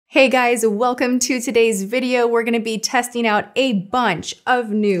Hey guys, welcome to today's video. We're gonna be testing out a bunch of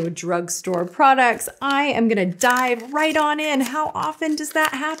new drugstore products. I am gonna dive right on in. How often does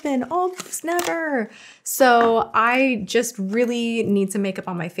that happen? Almost never. So I just really need some makeup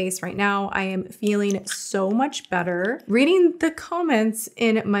on my face right now. I am feeling so much better. Reading the comments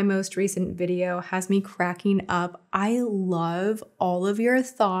in my most recent video has me cracking up. I love all of your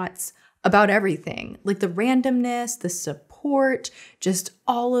thoughts about everything, like the randomness, the support, just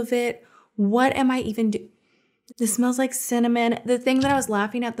all of it. What am I even doing? This smells like cinnamon. The thing that I was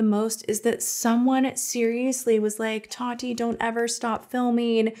laughing at the most is that someone seriously was like, Tati, don't ever stop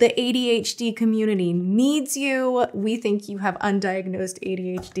filming. The ADHD community needs you. We think you have undiagnosed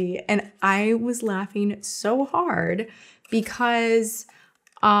ADHD. And I was laughing so hard because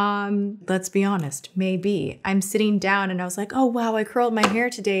let's be honest, maybe. I'm sitting down and I was like, oh wow, I curled my hair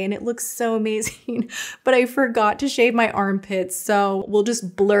today and it looks so amazing, but I forgot to shave my armpits. So we'll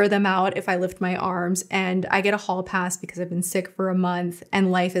just blur them out if I lift my arms, and I get a hall pass because I've been sick for a month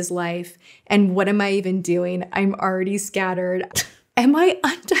and life is life. And what am I even doing? I'm already scattered. Am I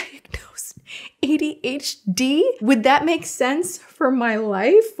undiagnosed ADHD? Would that make sense for my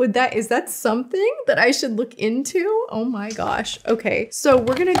life? Is that something that I should look into? Oh my gosh. Okay, so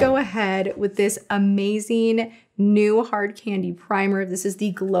we're gonna go ahead with this amazing new hard candy primer. This is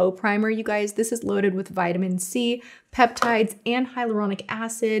the Glow Primer, you guys. This is loaded with vitamin C, peptides, and hyaluronic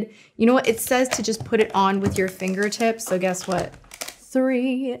acid. You know what? It says to just put it on with your fingertips. So guess what?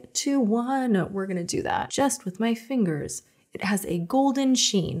 3, 2, 1. We're gonna do that just with my fingers. It has a golden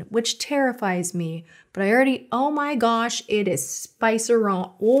sheen, which terrifies me, but oh my gosh, it is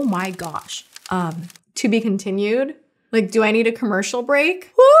spicer-on. Oh my gosh. To be continued. Like, do I need a commercial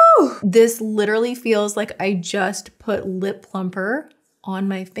break? Woo! This literally feels like I just put lip plumper on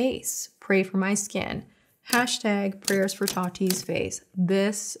my face. Pray for my skin. Hashtag prayers for Tati's face.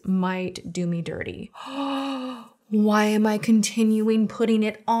 This might do me dirty. Why am I continuing putting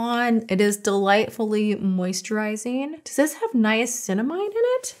it on? It is delightfully moisturizing. Does this have niacinamide in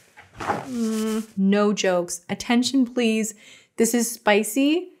it? No jokes. Attention, please. This is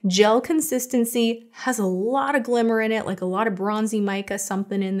spicy, gel consistency, has a lot of glimmer in it, like a lot of bronzy mica,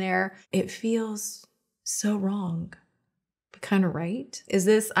 something in there. It feels so wrong, but kind of right.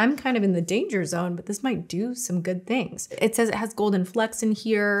 I'm kind of in the danger zone, but this might do some good things. It says it has golden flecks in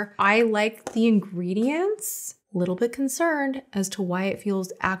here. I like the ingredients. A little bit concerned as to why it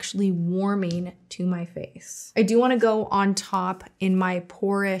feels actually warming to my face. I do want to go on top in my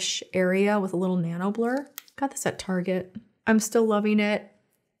porish area with a little Nanoblur. Got this at Target. I'm still loving it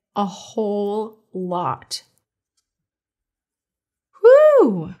a whole lot.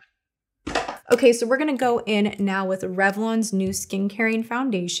 Woo! Okay, so we're gonna go in now with Revlon's new skin caring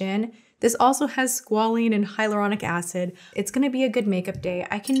foundation. This also has squalene and hyaluronic acid. It's gonna be a good makeup day.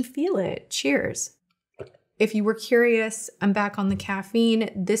 I can feel it. Cheers. If you were curious, I'm back on the caffeine.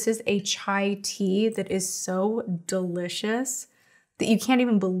 This is a chai tea that is so delicious that you can't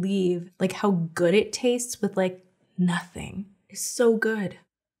even believe like how good it tastes with like nothing. It's so good.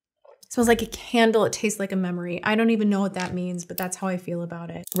 It smells like a candle. It tastes like a memory. I don't even know what that means, but that's how I feel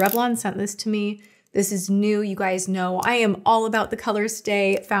about it. Revlon sent this to me. This is new. You guys know I am all about the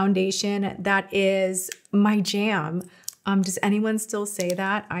ColorStay foundation. That is my jam. Does anyone still say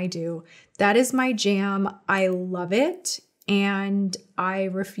that? I do. That is my jam. I love it. And I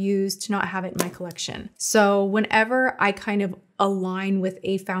refuse to not have it in my collection. So whenever I kind of align with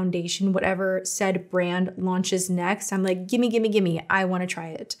a foundation, whatever said brand launches next, I'm like, gimme, gimme, gimme. I want to try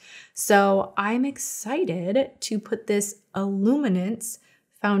it. So I'm excited to put this Illuminance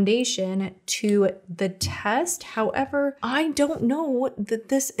foundation to the test. However, I don't know that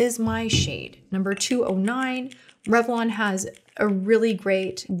this is my shade. Number 209. Revlon has a really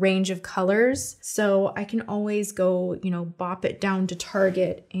great range of colors, so I can always go, bop it down to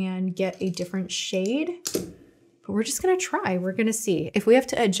Target and get a different shade. But we're just gonna try. We're gonna see. If we have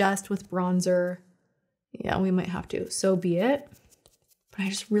to adjust with bronzer, yeah, we might have to. So be it. But I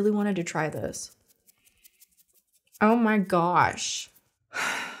just really wanted to try this. Oh my gosh.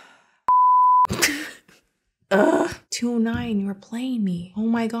 Ugh. 209, you were playing me. Oh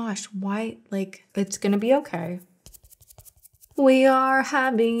my gosh, why? Like, it's gonna be okay. We are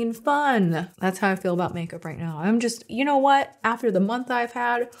having fun. That's how I feel about makeup right now. I'm just, you know what? After the month I've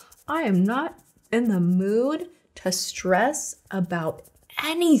had, I am not in the mood to stress about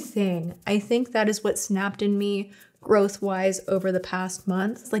anything. I think that is what snapped in me growth-wise over the past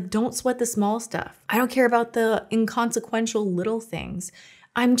month. It's like, don't sweat the small stuff. I don't care about the inconsequential little things.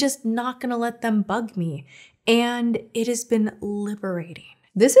 I'm just not gonna let them bug me. And it has been liberating.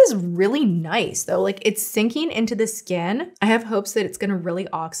 This is really nice though. Like it's sinking into the skin. I have hopes that it's gonna really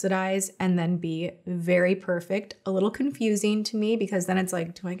oxidize and then be very perfect. A little confusing to me because then it's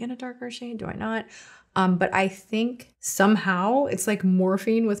like, do I get a darker shade? Do I not? But I think somehow it's like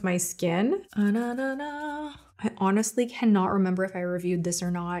morphing with my skin. I honestly cannot remember if I reviewed this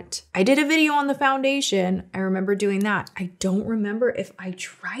or not. I did a video on the foundation. I remember doing that. I don't remember if I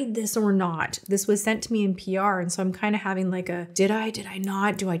tried this or not. This was sent to me in PR. And so I'm kind of having like a, did I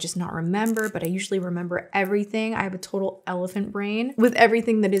not? Do I just not remember? But I usually remember everything. I have a total elephant brain with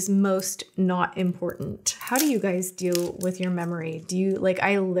everything that is most not important. How do you guys deal with your memory? Do you, like,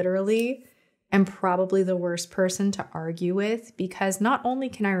 I literally am probably the worst person to argue with because not only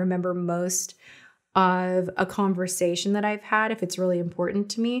can I remember most of a conversation that I've had if it's really important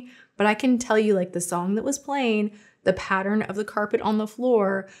to me, but I can tell you like the song that was playing, the pattern of the carpet on the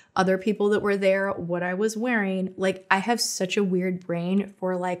floor, other people that were there, what I was wearing. Like I have such a weird brain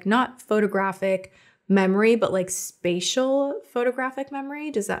for like not photographic memory, but like spatial photographic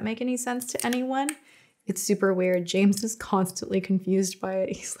memory. Does that make any sense to anyone? It's super weird. James is constantly confused by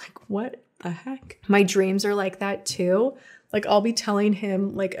it. He's like, what the heck? My dreams are like that too. Like I'll be telling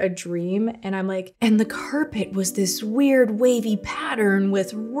him like a dream and I'm like, and the carpet was this weird wavy pattern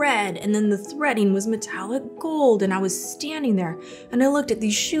with red and then the threading was metallic gold and I was standing there and I looked at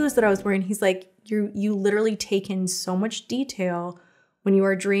these shoes that I was wearing. He's like, you literally take in so much detail when you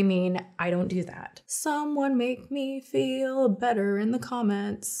are dreaming. I don't do that. Someone make me feel better in the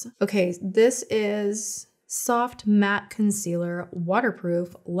comments. Okay, this is Soft Matte Concealer,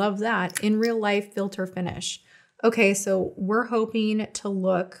 waterproof, love that, in real life filter finish. Okay, so we're hoping to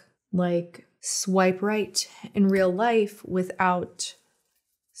look like Swipe Right in real life without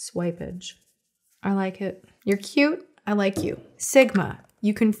swipage. I like it. You're cute, I like you. Sigma,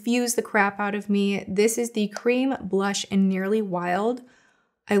 you confuse the crap out of me. This is the Cream Blush in Nearly Wild.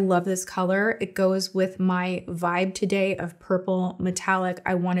 I love this color. It goes with my vibe today of purple metallic.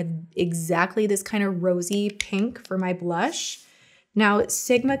 I wanted exactly this kind of rosy pink for my blush. Now,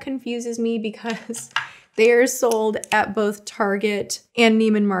 Sigma confuses me because they are sold at both Target and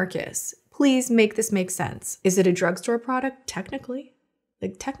Neiman Marcus. Please make this make sense. Is it a drugstore product? Technically.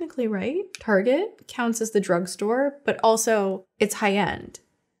 Like technically, right? Target counts as the drugstore, but also it's high end.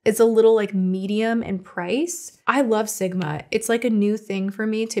 It's a little like medium in price. I love Sigma. It's like a new thing for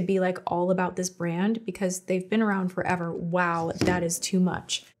me to be like all about this brand because they've been around forever. Wow, that is too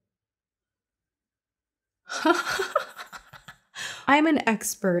much. I'm an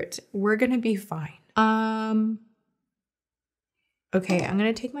expert. We're gonna be fine. Okay, I'm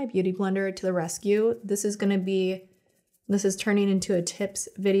gonna take my beauty blender to the rescue. This is turning into a tips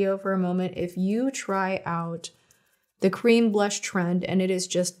video for a moment. If you try out the cream blush trend and it is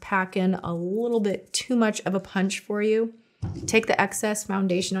just packing a little bit too much of a punch for you, take the excess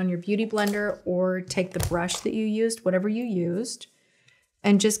foundation on your beauty blender or take the brush that you used, whatever you used,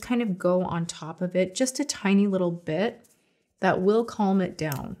 and just kind of go on top of it, just a tiny little bit. That will calm it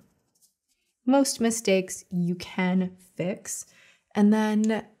down. Most mistakes you can fix. And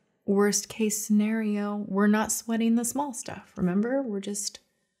then worst case scenario, we're not sweating the small stuff. Remember, we're just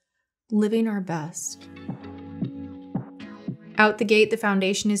living our best. Out the gate, the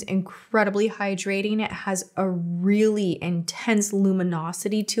foundation is incredibly hydrating. It has a really intense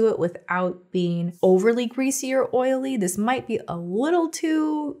luminosity to it without being overly greasy or oily. This might be a little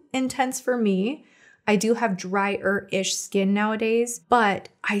too intense for me. I do have drier-ish skin nowadays, but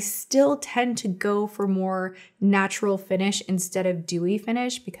I still tend to go for more natural finish instead of dewy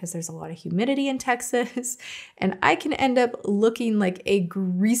finish because there's a lot of humidity in Texas and I can end up looking like a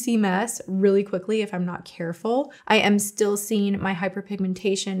greasy mess really quickly if I'm not careful. I am still seeing my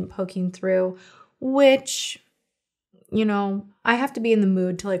hyperpigmentation poking through, which, you know, I have to be in the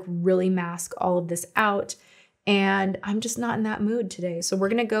mood to like really mask all of this out. And I'm just not in that mood today. So we're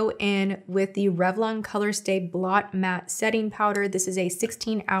gonna go in with the Revlon ColorStay Blot Matte Setting Powder. This is a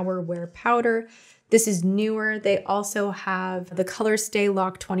 16-hour wear powder. This is newer. They also have the ColorStay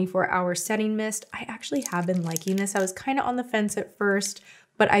Lock 24-hour setting mist. I actually have been liking this. I was kind of on the fence at first,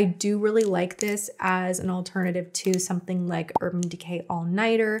 but I do really like this as an alternative to something like Urban Decay All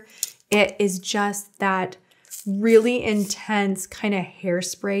Nighter. It is just that really intense kind of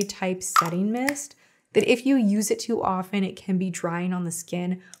hairspray type setting mist that if you use it too often, it can be drying on the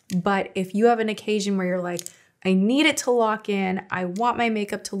skin. But if you have an occasion where you're like, I need it to lock in, I want my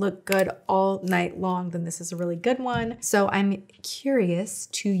makeup to look good all night long, then this is a really good one. So I'm curious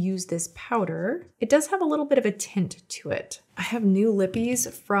to use this powder. It does have a little bit of a tint to it. I have new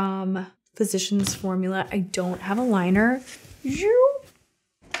lippies from Physicians Formula. I don't have a liner.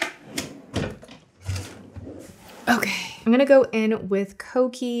 Okay. I'm gonna go in with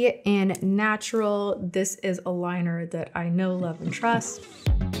Kokie in Natural. This is a liner that I know, love, and trust.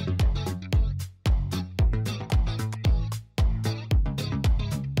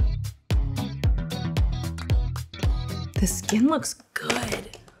 The skin looks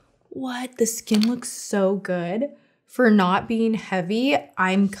good. What? The skin looks so good. For not being heavy,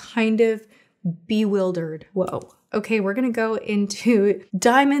 I'm kind of bewildered. Whoa. Okay, we're gonna go into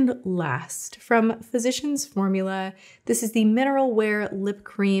Diamond Last from Physicians Formula. This is the Mineral Wear Lip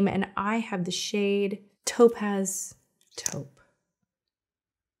Cream, and I have the shade Topaz Taupe.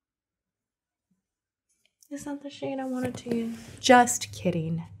 Is that the shade I wanted to use? Just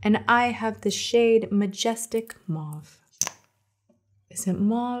kidding. And I have the shade Majestic Mauve. Is it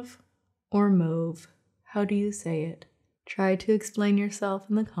mauve or mauve? How do you say it? Try to explain yourself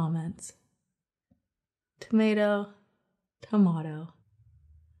in the comments. Tomato, tomato.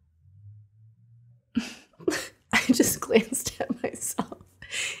 I just glanced at myself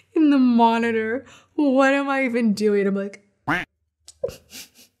in the monitor. What am I even doing? I'm like,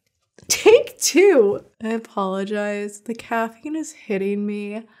 take two. I apologize. The caffeine is hitting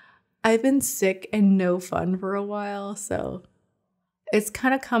me. I've been sick and no fun for a while, so it's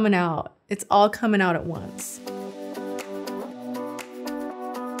kind of coming out. It's all coming out at once.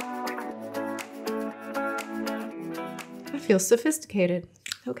 I feel sophisticated.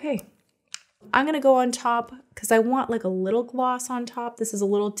 Okay. I'm gonna go on top because I want like a little gloss on top. This is a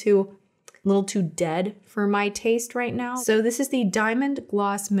little too dead for my taste right now. So this is the Diamond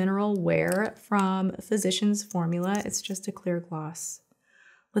Gloss Mineral Wear from Physicians Formula. It's just a clear gloss.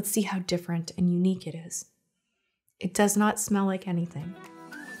 Let's see how different and unique it is. It does not smell like anything.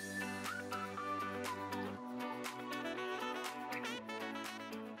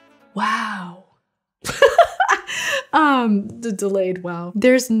 Wow. The delayed wow.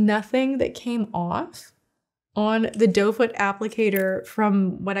 There's nothing that came off on the doe foot applicator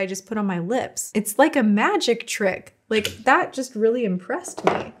from what I just put on my lips. It's like a magic trick. Like that just really impressed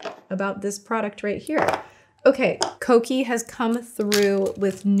me about this product right here. Okay, Kokie has come through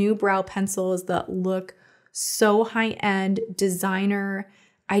with new brow pencils that look so high-end, designer.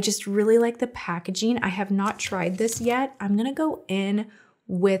 I just really like the packaging. I have not tried this yet. I'm gonna go in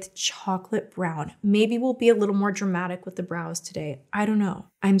with chocolate brown. Maybe we'll be a little more dramatic with the brows today. I don't know.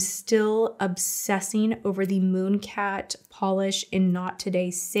 I'm still obsessing over the Mooncat polish in Not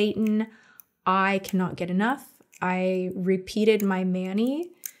Today Satan. I cannot get enough. I repeated my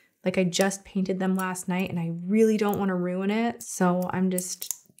mani. Like I just painted them last night and I really don't want to ruin it. So I'm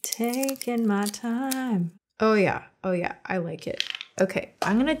just taking my time. Oh yeah, I like it. Okay,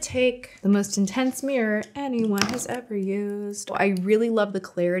 I'm gonna take the most intense mirror anyone has ever used. I really love the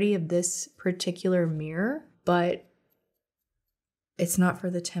clarity of this particular mirror, but it's not for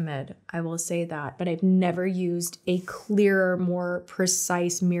the timid, I will say that. But I've never used a clearer, more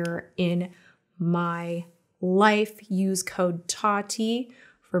precise mirror in my life. Use code Tati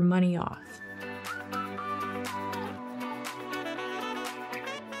for money off.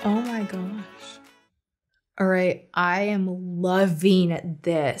 Oh my gosh. All right, I am loving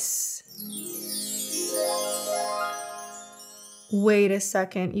this. Wait a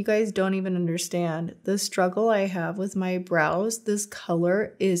second, you guys don't even understand the struggle I have with my brows. This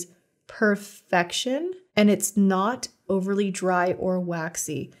color is perfection and it's not overly dry or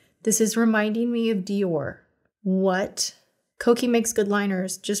waxy. This is reminding me of Dior. What? Kokie makes good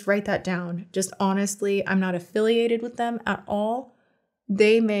liners, just write that down. Just honestly, I'm not affiliated with them at all.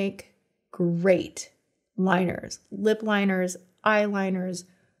 They make great liners, lip liners, eyeliners,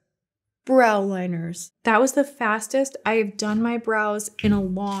 brow liners. That was the fastest I have done my brows in a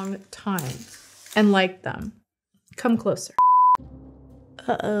long time and liked them. Come closer.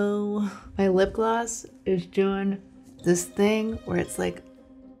 Uh-oh. My lip gloss is doing this thing where it's like,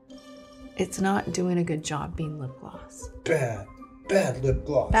 it's not doing a good job being lip gloss. Bad lip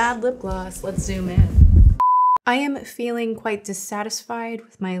gloss. Bad lip gloss. Let's zoom in. I am feeling quite dissatisfied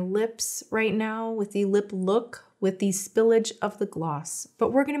with my lips right now, with the lip look, with the spillage of the gloss.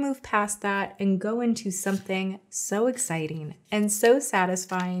 But we're gonna move past that and go into something so exciting and so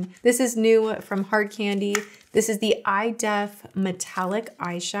satisfying. This is new from Hard Candy. This is the Eye Def Metallic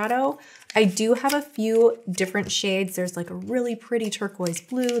Eyeshadow. I do have a few different shades. There's like a really pretty turquoise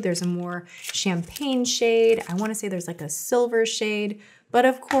blue. There's a more champagne shade. I wanna say there's like a silver shade. But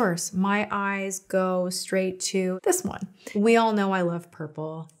of course, my eyes go straight to this one. We all know I love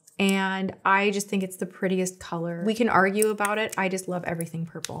purple, and I just think it's the prettiest color. We can argue about it. I just love everything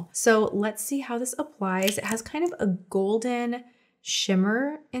purple. So let's see how this applies. It has kind of a golden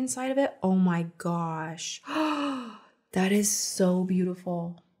shimmer inside of it. Oh my gosh. That is so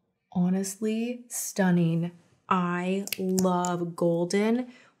beautiful. Honestly, stunning. I love golden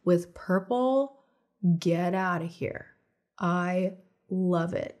with purple. Get out of here. I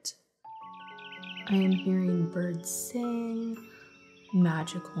love it. I am hearing birds sing,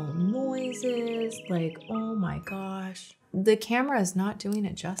 magical noises, like, oh my gosh. The camera is not doing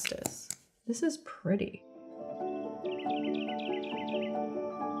it justice. This is pretty.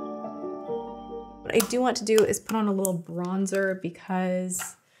 What I do want to do is put on a little bronzer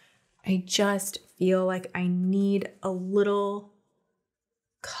because I just feel like I need a little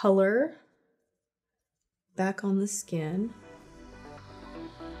color back on the skin.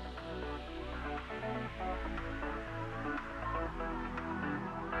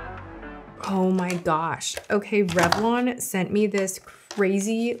 Oh my gosh. Okay, Revlon sent me this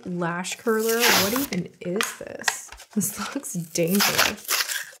crazy lash curler. What even is this? This looks dangerous.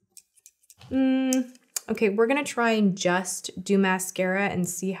 Okay, we're gonna try and just do mascara and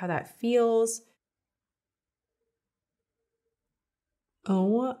see how that feels.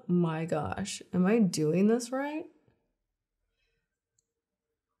 Oh my gosh, am I doing this right?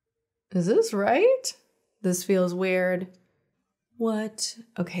 Is this right? This feels weird. What?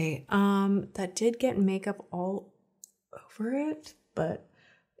 Okay, that did get makeup all over it, but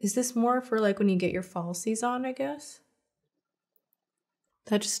is this more for like when you get your falsies on, I guess?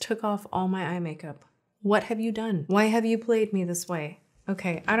 That just took off all my eye makeup. What have you done? Why have you played me this way?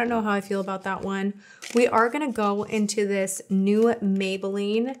 Okay, I don't know how I feel about that one. We are gonna go into this new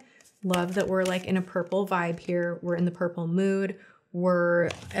Maybelline. Love that we're like in a purple vibe here. We're in the purple mood.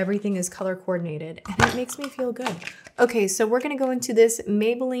 Everything is color coordinated and it makes me feel good. Okay, so we're gonna go into this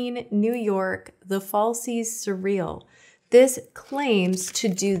Maybelline New York, the Falsies Surreal. This claims to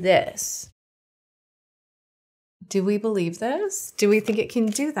do this. Do we believe this? Do we think it can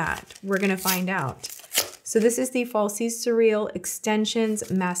do that? We're gonna find out. So this is the Falsies Surreal Extensions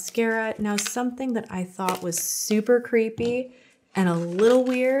Mascara. Now, something that I thought was super creepy and a little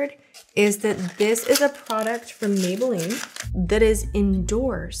weird is that this is a product from Maybelline that is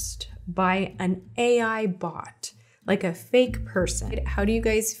endorsed by an AI bot, like a fake person. How do you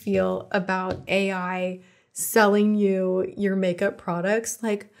guys feel about AI selling you your makeup products?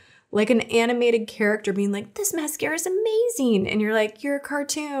 Like an animated character being like, this mascara is amazing. And you're like, you're a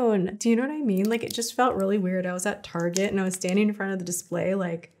cartoon. Do you know what I mean? Like, it just felt really weird. I was at Target and I was standing in front of the display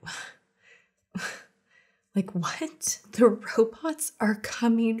like, like what? The robots are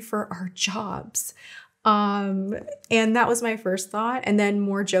coming for our jobs. And that was my first thought. And then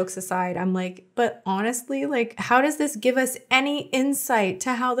more jokes aside, I'm like, but honestly, like, how does this give us any insight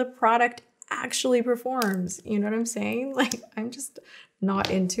to how the product actually performs? You know what I'm saying? Like, I'm just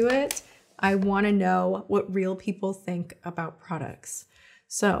not into it. I want to know what real people think about products.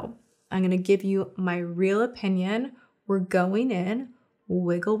 So I'm going to give you my real opinion. We're going in,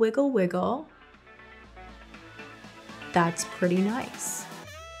 wiggle, wiggle, wiggle. That's pretty nice.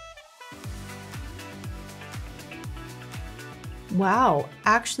 Wow,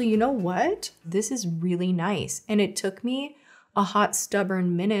 actually, you know what? This is really nice. And it took me a hot,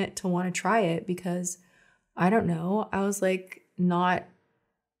 stubborn minute to want to try it because I don't know, I was like not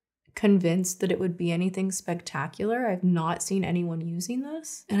convinced that it would be anything spectacular. I've not seen anyone using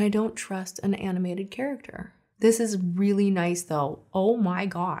this, and I don't trust an animated character. This is really nice though. Oh my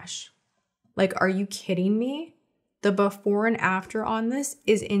gosh. Like, are you kidding me? The before and after on this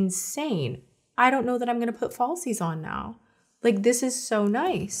is insane. I don't know that I'm gonna put falsies on now. Like, this is so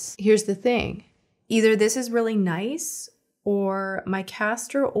nice. Here's the thing. Either this is really nice or my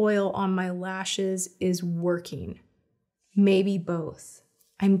castor oil on my lashes is working. Maybe both.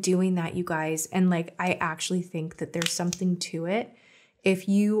 I'm doing that, you guys. And like, I actually think that there's something to it. If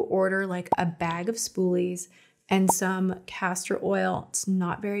you order like a bag of spoolies and some castor oil, it's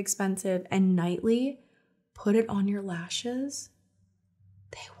not very expensive, and nightly, put it on your lashes,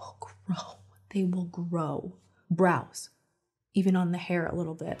 they will grow. They will grow. Brows, even on the hair a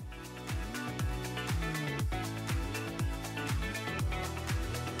little bit.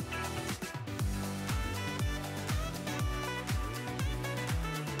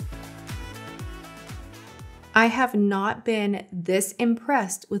 I have not been this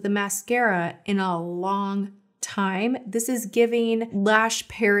impressed with a mascara in a long time. This is giving Lash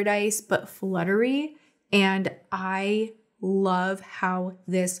Paradise, but fluttery, and I love how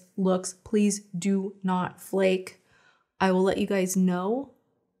this looks. Please do not flake. I will let you guys know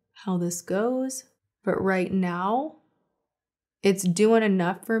how this goes, but right now, it's doing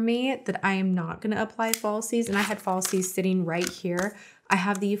enough for me that I am not gonna apply falsies, and I had falsies sitting right here. I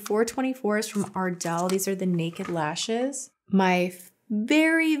have the 424s from Ardell. These are the Naked Lashes. My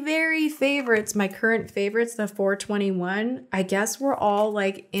very favorites, my current favorites, the 421, I guess we're all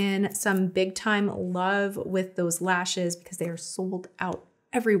like in some big time love with those lashes because they are sold out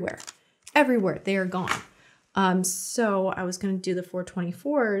everywhere. Everywhere, they are gone. So I was gonna do the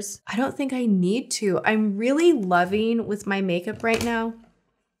 424s. I don't think I need to. I'm really loving with my makeup right now.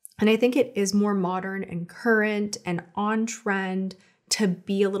 And I think it is more modern and current and on trend to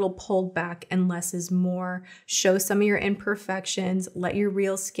be a little pulled back and less is more. Show some of your imperfections, let your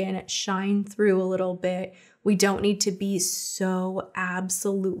real skin shine through a little bit. We don't need to be so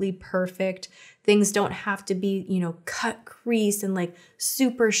absolutely perfect. Things don't have to be, you know, cut crease and like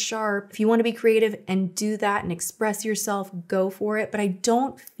super sharp. If you want to be creative and do that and express yourself, go for it. But I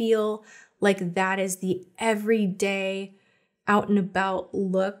don't feel like that is the everyday out and about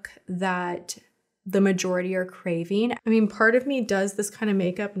look that the majority are craving. I mean, part of me does this kind of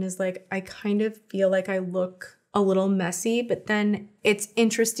makeup and is like, I kind of feel like I look a little messy, but then it's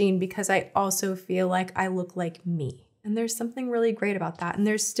interesting because I also feel like I look like me. And there's something really great about that. And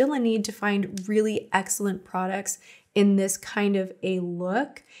there's still a need to find really excellent products in this kind of a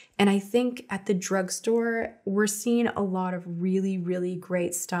look. And I think at the drugstore, we're seeing a lot of really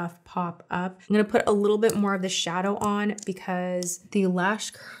great stuff pop up. I'm gonna put a little bit more of the shadow on because the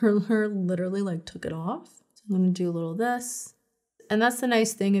lash curler literally like took it off. So I'm gonna do a little of this. And that's the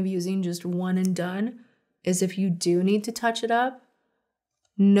nice thing of using just one and done is if you do need to touch it up,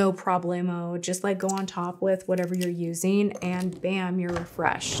 no problemo, just like go on top with whatever you're using and bam, you're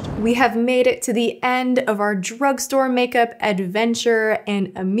refreshed. We have made it to the end of our drugstore makeup adventure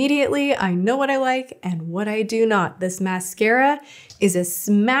and immediately I know what I like and what I do not. This mascara is a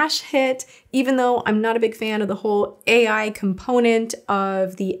smash hit, even though I'm not a big fan of the whole AI component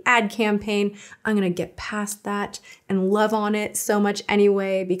of the ad campaign. I'm gonna get past that and love on it so much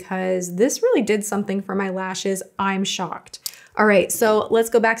anyway because this really did something for my lashes. I'm shocked. All right, so let's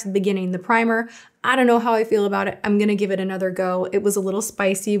go back to the beginning. The primer, I don't know how I feel about it. I'm gonna give it another go. It was a little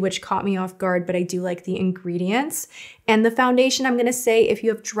spicy, which caught me off guard, but I do like the ingredients. And the foundation, I'm gonna say, if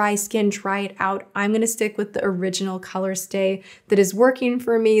you have dry skin, try it out. I'm gonna stick with the original ColorStay that is working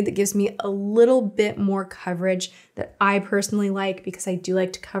for me, that gives me a little bit more coverage that I personally like because I do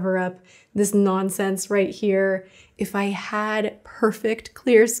like to cover up this nonsense right here. If I had perfect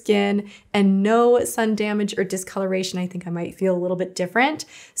clear skin and no sun damage or discoloration, I think I might feel a little bit different.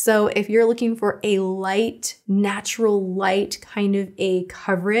 So if you're looking for a light, natural light kind of a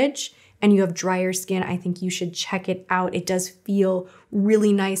coverage and you have drier skin, I think you should check it out. It does feel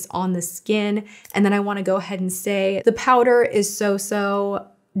really nice on the skin. And then I wanna go ahead and say the powder is so-so.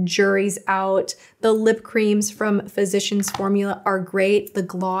 Jury's out. The lip creams from Physicians Formula are great. The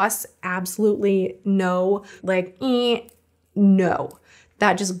gloss, absolutely no. Like, no.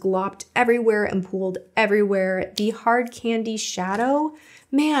 That just glopped everywhere and pooled everywhere. The hard candy shadow,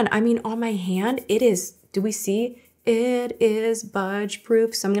 man, I mean, on my hand, it is, do we see? It is budge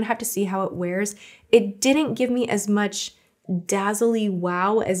proof. So I'm gonna have to see how it wears. It didn't give me as much dazzly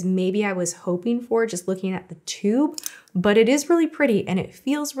wow as maybe I was hoping for just looking at the tube, but it is really pretty and it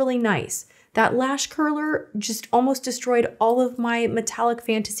feels really nice. That lash curler just almost destroyed all of my metallic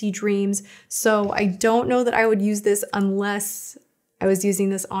fantasy dreams. So I don't know that I would use this unless I was using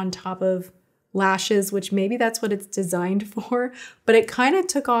this on top of lashes, which maybe that's what it's designed for, but it kind of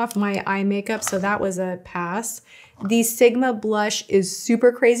took off my eye makeup. So that was a pass. The Sigma blush is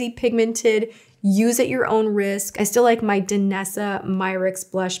super crazy pigmented. Use at your own risk. I still like my Danessa Myrix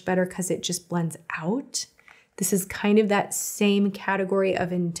blush better because it just blends out. This is kind of that same category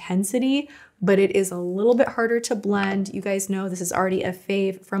of intensity, but it is a little bit harder to blend. You guys know this is already a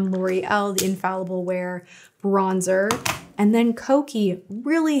fave from L'Oreal, the Infallible Wear bronzer. And then Kokie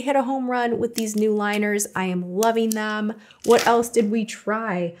really hit a home run with these new liners. I am loving them. What else did we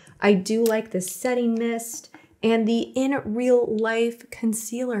try? I do like the setting mist. And the In Real Life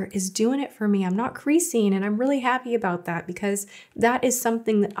concealer is doing it for me. I'm not creasing and I'm really happy about that because that is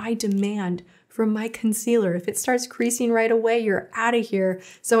something that I demand from my concealer. If it starts creasing right away, you're out of here.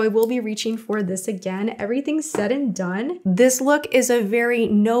 So I will be reaching for this again. Everything's said and done. This look is a very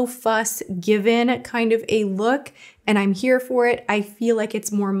no fuss given kind of a look and I'm here for it. I feel like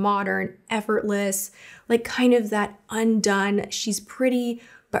it's more modern, effortless, like kind of that undone. She's pretty,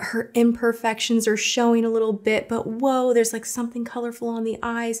 but her imperfections are showing a little bit, but whoa, there's like something colorful on the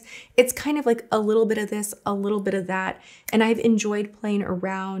eyes. It's kind of like a little bit of this, a little bit of that. And I've enjoyed playing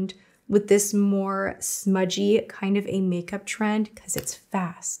around with this more smudgy kind of a makeup trend because it's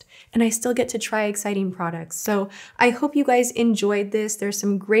fast and I still get to try exciting products. So I hope you guys enjoyed this. There's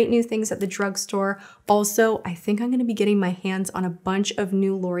some great new things at the drugstore. Also, I think I'm gonna be getting my hands on a bunch of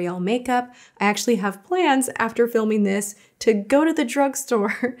new L'Oreal makeup. I actually have plans after filming this to go to the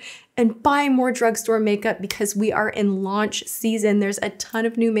drugstore and buy more drugstore makeup because we are in launch season. There's a ton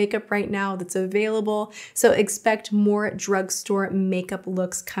of new makeup right now that's available. So expect more drugstore makeup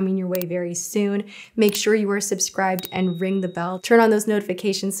looks coming your way very soon. Make sure you are subscribed and ring the bell. Turn on those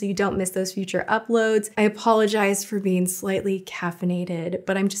notifications so you don't miss those future uploads. I apologize for being slightly caffeinated,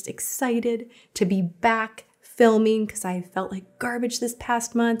 but I'm just excited to be back filming because I felt like garbage this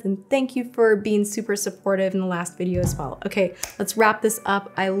past month, and thank you for being super supportive in the last video as well. Okay, let's wrap this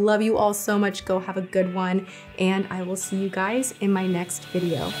up. I love you all so much. Go have a good one, and I will see you guys in my next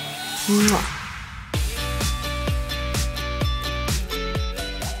video. Mwah.